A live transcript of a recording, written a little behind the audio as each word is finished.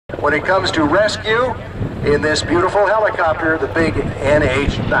when it comes to rescue in this beautiful helicopter, the big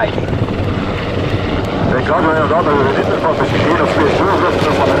NH-90. Ik had er inderdaad nog een ritme van misschien 1 of 2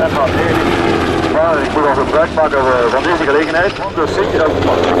 spoorvluchten van de NH-90. Maar ik moet als gebruik maken van deze gelegenheid. Dus zeker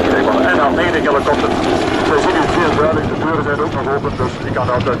van de NH-90 helikopter. Zij zien u zeer duidelijk, de deuren zijn ook nog open, dus ik kan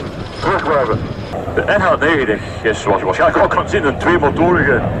altijd terugwerven. De NH-90 is, zoals je waarschijnlijk ook kan zien, een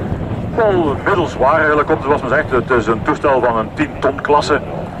tweemotorige, wel middelzware helikopter zoals men zegt. Het is een toestel van een 10-ton klasse,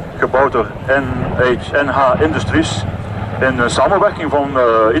 gebouwd door NH Industries in samenwerking van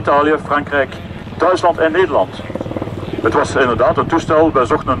Italië, Frankrijk, Duitsland en Nederland. Het was inderdaad een toestel, wij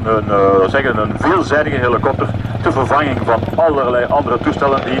zochten een veelzijdige helikopter ter vervanging van allerlei andere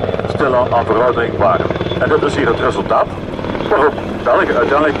toestellen die stilaan aan veroudering waren. En dit is hier het resultaat, waarop België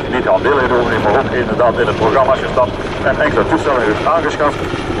uiteindelijk niet aan deel heeft overnemen, maar ook inderdaad in het programma gestapt en enkele toestellen heeft aangeschaft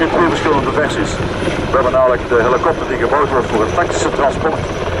in 2 verschillende versies. We hebben namelijk de helikopter die gebouwd wordt voor het tactische transport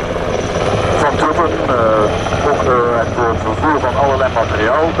van troepen, ook voor het vervoer van allerlei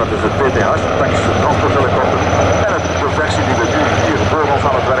materiaal, dat is het TTH, de tactische transporthelikopter. En de versie die we nu hier voor ons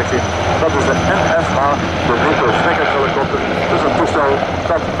aan het werk zien, dat is de NFH, de helikopter. Dat is een toestel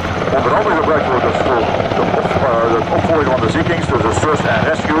dat onder andere gebruikt wordt dus voor het opvolgen van de ziekings, dus de search and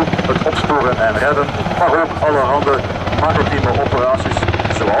rescue, het opsporen en redden, maar ook allerhande maritieme operaties,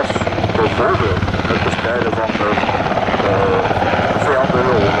 zoals bijvoorbeeld het bestrijden van vijanden,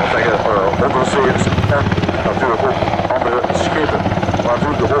 onderzeeërs en natuurlijk ook andere schepen. Maar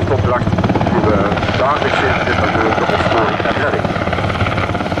natuurlijk de hoofdopdracht die we dagelijks zien is natuurlijk de opsporing en redding.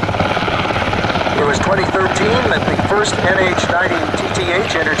 It was 2013 that the first NH-90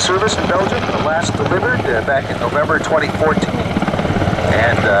 TTH entered service in Belgium, the last delivered back in November 2014.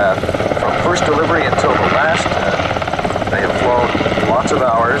 And from first delivery until the last, they have flown lots of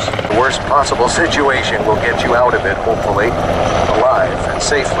hours. The worst possible situation will get you out of it, hopefully, alive and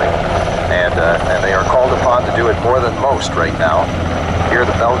safely. And they are called upon to do it more than most right now. Here are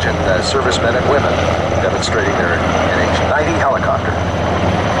the Belgian servicemen and women demonstrating their NH-90 helicopter.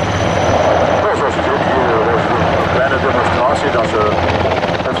 Zoals je ziet, hier was een kleine demonstratie dat ze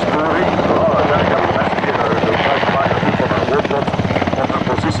opsporing, uiteindelijk hebben de mensen hier gebruik gemaakt van een roodbot om hun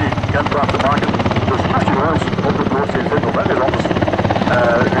positie kenbaar te maken. Dus als je huis op de doorsteen zit of ergens anders,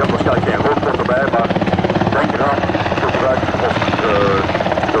 u hebt waarschijnlijk geen roodbot erbij, maar denk eraan, gebruik of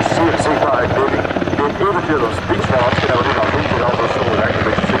de zeer zichtbare kleding. Neem eventueel een speechwaard en we doen dat doen vooral als we echt een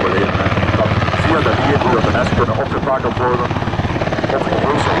beetje simuleren. Dat via de manier hoe de mensen kunnen opgetakeld worden,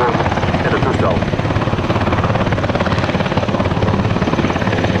 opgehezen worden in het toestel.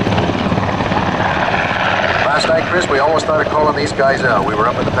 Last night, Chris, we almost thought of calling these guys out. We were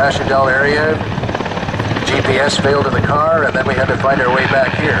up in the Passchendaele area, GPS failed in the car, and then we had to find our way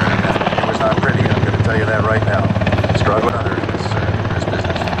back here. It was not pretty, I'm going to tell you that right now. Struggling under this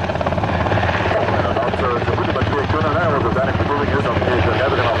business. Dat ze moeten met 2 kunnen, hè, want uiteindelijk de bedoeling is dat de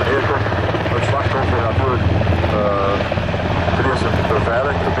redder en de neer komt. Het slachtoffer natuurlijk ten eerste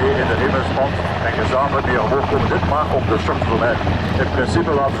beveiligd mee in de hemelsband en gezamenlijk weer omhoog komen. Dit maar om de shock te vermijden. In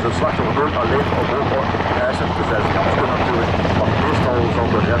principe laten ze het slachtoffer nooit alleen omhoog eisen, dus zij zich anders kunnen natuurlijk. Want meestal zal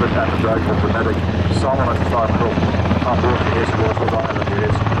de redder en de duik of de medic samen met de slachtoffer aan boord gehezen worden, zodat en het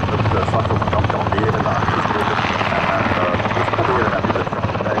reeds het slachtoffer kan leren naar gesproken en dus proberen en dit kan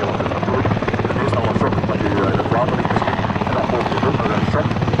eigenlijk dus natuurlijk. Het is meestal een shock dat u in het water ligt misschien en dan volgt je ook nog een shock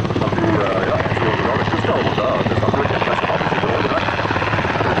dat u in zo'n geweldig toestel wordt. Het is natuurlijk impressionant als je de rode weg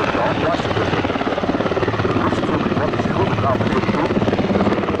op de downblast, dus de luchtstroom die wat is groot naar beneden toe.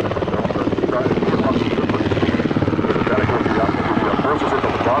 Dus daar is heel lang te doen. Dus uiteindelijk wordt u aan boord zit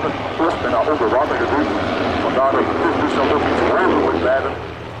op het water, eerst bijna onder water geduwd. Vandaar dat het toestel ook iets hoger moet blijven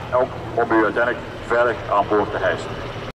om u uiteindelijk veilig aan boord te hijsen.